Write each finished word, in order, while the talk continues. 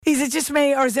Is it just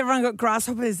me or has everyone got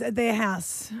grasshoppers at their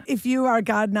house? If you are a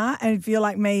gardener and if you're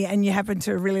like me and you happen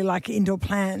to really like indoor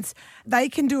plants, they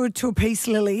can do it to a peace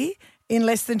lily in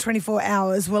less than 24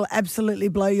 hours will absolutely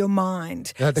blow your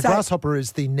mind. The grasshopper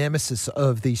is the nemesis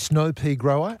of the snow pea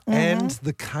grower and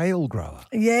the kale grower.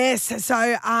 Yes.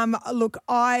 So, look,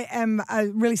 I am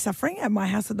really suffering at my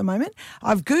house at the moment.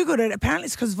 I've Googled it. Apparently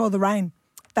it's because of all the rain.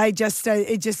 They just,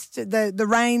 the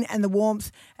rain and the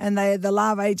warmth and the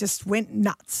larvae just went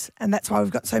nuts, and that's why we've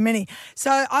got so many.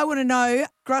 So I want to know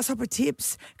grasshopper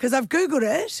tips because I've Googled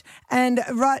it, and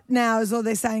right now is all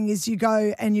they're saying is you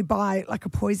go and you buy like a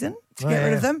poison to get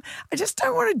rid of them. I just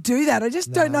don't want to do that. I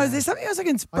just don't know. Is there something else I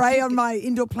can spray on my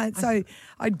indoor plants so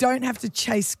I don't have to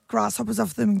chase grasshoppers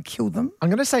off them and kill them? I'm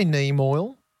going to say neem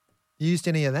oil. You used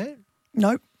any of that?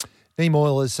 Nope. Neem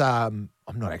oil is, I'm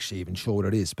not actually even sure what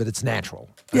it is, but it's natural.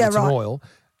 Yeah, it's right. an oil.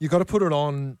 You've got to put it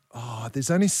on,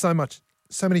 there's only so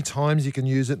many times you can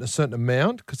use it in a certain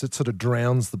amount because it sort of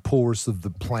drowns the pores of the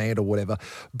plant or whatever.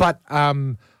 But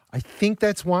I think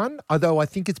that's one, although I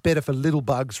think it's better for little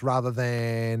bugs rather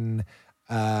than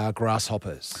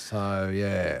grasshoppers. So,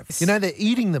 yeah. You know, they're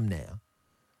eating them now.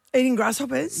 Eating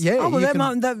grasshoppers? Yeah. Oh, well,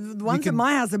 the ones at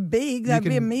my house are big. That'd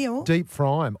be a meal. Deep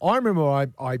fry them. I remember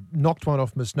I knocked one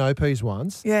off my snow peas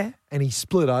once. Yeah. And he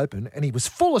split open and he was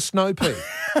full of snow pea.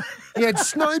 He had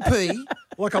snow pea,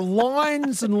 like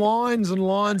lines and lines and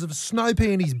lines of snow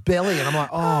pea in his belly. And I'm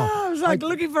like, I was like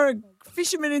looking for a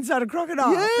fisherman inside a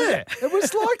crocodile. Yeah, it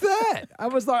was like that. I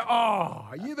was like,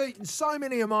 you've eaten so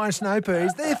many of my snow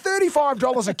peas. They're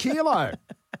 $35 a kilo.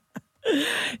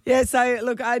 Yeah, so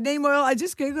look, neem oil, I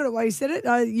just Googled it while you said it.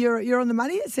 You're on the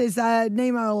money. It says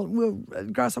neem oil,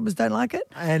 grasshoppers don't like it.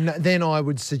 And then I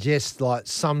would suggest like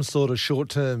some sort of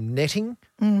short-term netting,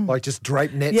 like just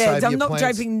drape nets over your plants. Yeah, I'm not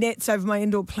draping nets over my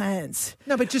indoor plants.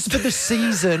 No, but just for the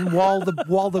season while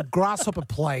the grasshopper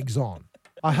plague's on.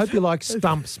 I hope you like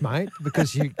stumps, mate,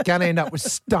 because you're going to end up with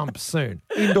stumps soon.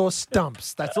 Indoor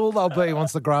stumps. That's all they'll be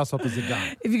once the grasshoppers are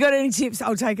done. If you got any tips,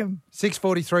 I'll take them.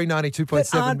 643 92.7.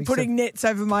 But aren't putting nets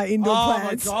over my indoor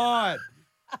plants. Oh, my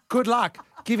God. Good luck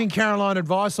giving Caroline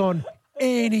advice on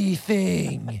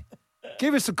anything.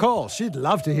 Give us a call. She'd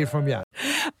love to hear from you.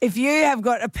 If you have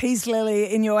got a peace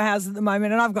lily in your house at the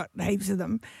moment, and I've got heaps of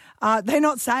them, they're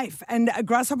not safe, and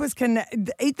grasshoppers can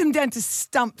eat them down to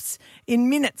stumps in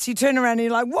minutes. You turn around and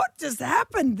you're like, what just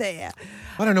happened there?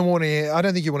 I don't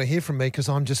think you want to hear from me because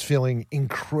I'm just feeling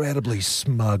incredibly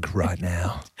smug right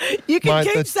now. You can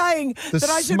keep saying that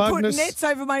I should put nets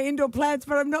over my indoor plants,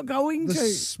 but I'm not going to. The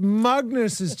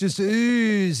smugness is just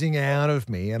oozing out of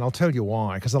me, and I'll tell you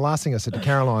why. Because the last thing I said to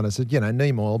Caroline, I said,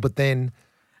 neem oil, but then...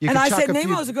 And I said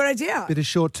neem oil's a good idea. A bit of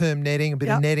short-term netting, a bit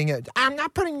of netting. I'm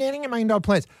not putting netting in my indoor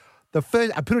plants. The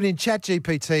first, I put it in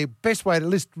ChatGPT. Best way to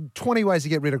list 20 ways to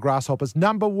get rid of grasshoppers.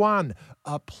 Number 1,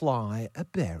 apply a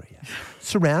barrier.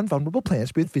 Surround vulnerable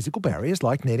plants with physical barriers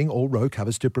like netting or row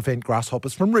covers to prevent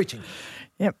grasshoppers from reaching.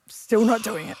 Yep, still not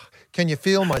doing it. Can you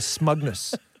feel my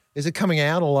smugness? Is it coming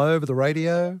out all over the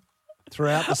radio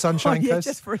throughout the Sunshine Coast?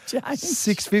 Just for a change.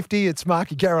 6:50, it's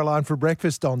Marky Caroline for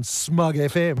breakfast on Smug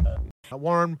FM.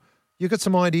 Warren, you got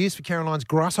some ideas for Caroline's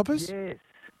grasshoppers? Yes.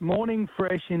 Morning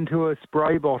fresh into a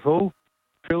spray bottle,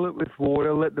 fill it with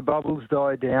water, let the bubbles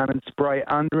die down and spray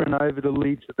under and over the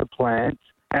leaves of the plants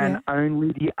and only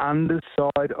the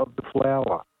underside of the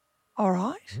flower. All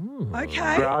right. Ooh.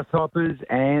 Okay. Grasshoppers,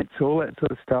 ants, all that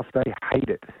sort of stuff, they hate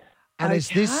it. And is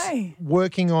this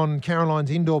working on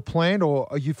Caroline's indoor plant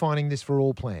or are you finding this for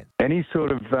all plants? Any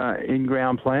sort of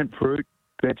in-ground plant, fruit,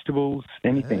 vegetables,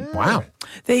 anything. Wow.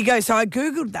 There you go. So I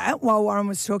Googled that while Warren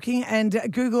was talking, and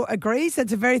Google agrees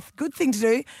that's a very good thing to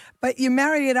do, but you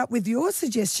marry it up with your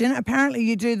suggestion. Apparently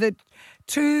you do the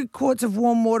 2 quarts of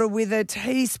warm water with a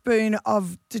teaspoon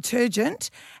of detergent,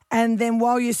 and then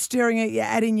while you're stirring it, you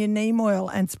add in your neem oil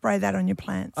and spray that on your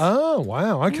plants. Oh,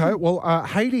 wow. Okay. Well,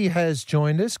 Haiti has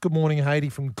joined us. Good morning, Haiti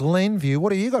from Glenview.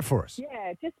 What have you got for us?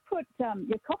 Yeah, just put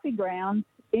your coffee grounds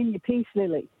in your peace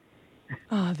lily.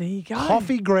 Oh, there you go.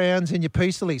 Coffee grounds in your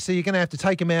peace lily. So you're going to have to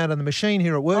take them out on the machine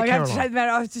here at work, Caroline.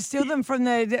 I have to steal them from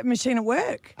the machine at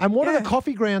work. And what do the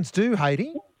coffee grounds do,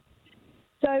 Haiti?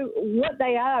 So what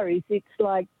they are is it's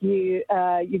like you're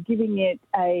giving it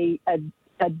a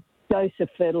dose of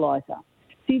fertiliser.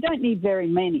 So you don't need very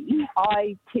many.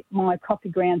 I tip my coffee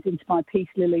grounds into my peace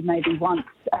lily maybe once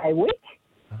a week,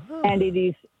 and it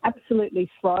is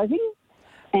absolutely thriving.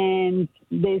 And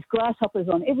there's grasshoppers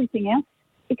on everything else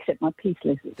except my peace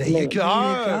lizards. There you go.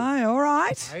 All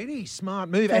right. Haiti, smart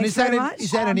move. Thanks and is that very much.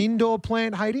 is that an indoor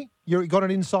plant, Haiti? You got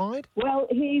it inside? Well,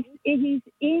 he's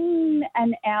in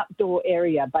an outdoor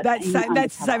area, but That's the undercover.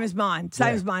 same as mine.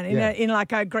 Same as mine. In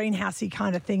like a greenhousey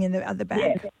kind of thing in the other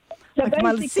bag. Yeah. So Like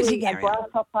my basically, sitting a area.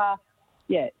 grasshopper.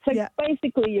 Yeah. So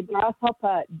basically, your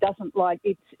grasshopper doesn't like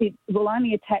it will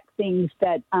only attack things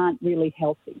that aren't really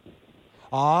healthy.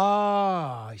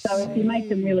 I So if you make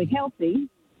them really healthy,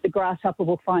 the grasshopper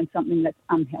will find something that's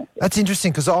unhealthy. That's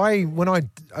interesting because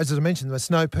as I mentioned, the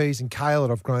snow peas and kale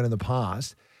that I've grown in the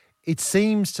past, it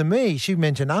seems to me, she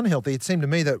mentioned unhealthy, it seemed to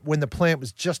me that when the plant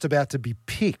was just about to be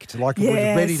picked, like it was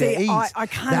ready to eat, I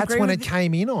can't that's agree when with it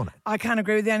came in on it. I can't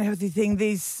agree with the unhealthy thing.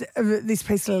 This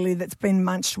peace lily that's been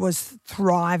munched was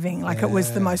thriving. Like it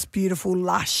was the most beautiful,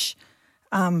 lush.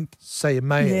 So you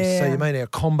mean a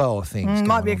combo of things.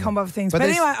 Might be a going on combo there. of things. But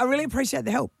anyway, I really appreciate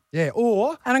the help. Yeah,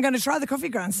 or And I'm going to try the coffee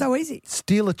grounds. So easy.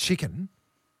 steal a chicken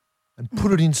and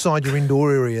put it inside your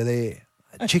indoor area there.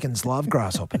 Chickens love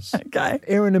grasshoppers. Okay.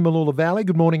 Erin in Malula Valley.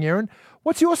 Good morning, Erin.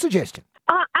 What's your suggestion?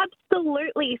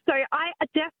 Absolutely. So I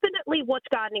definitely watch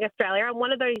Gardening Australia. I'm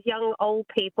one of those young old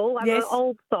people. I'm an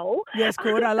old soul. Yes,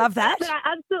 good. I love that. But I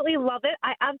absolutely love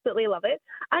it.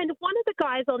 And one of the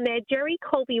guys on there, Jerry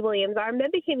Colby-Williams, I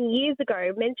remember him years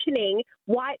ago mentioning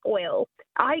white oil.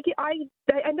 I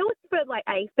know it's for like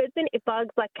aphids and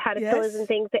bugs like caterpillars and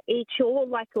things that eat your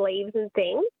like leaves and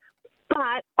things.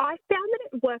 But I found that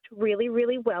it worked really,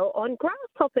 really well on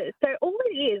grasshoppers. So all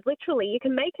it is, literally, you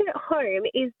can make it at home,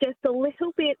 is just a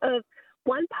little bit of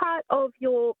one part of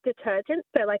your detergent,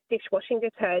 so like dishwashing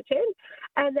detergent,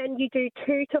 and then you do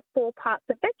 2 to 4 parts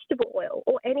of vegetable oil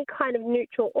or any kind of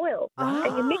neutral oil.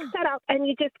 And you mix that up and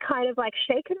you just kind of like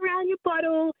shake it around your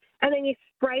bottle and then you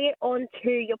spray it onto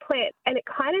your plants. And it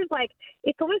kind of like,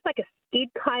 it's almost like a skid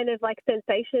kind of like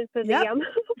sensation for the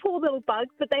poor little bugs,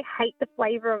 but they hate the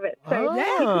flavour of it. So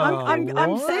I'm seeing it.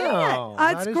 It's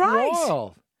That is great.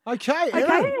 wild. Okay, Okay.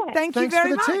 Erin, Thank you thanks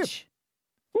very for the much. tip.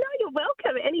 No, you're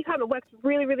welcome. Anytime. It works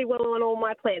really, really well on all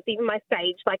my plants, even my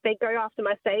sage. Like they go after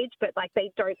my sage, but like they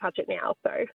don't touch it now. So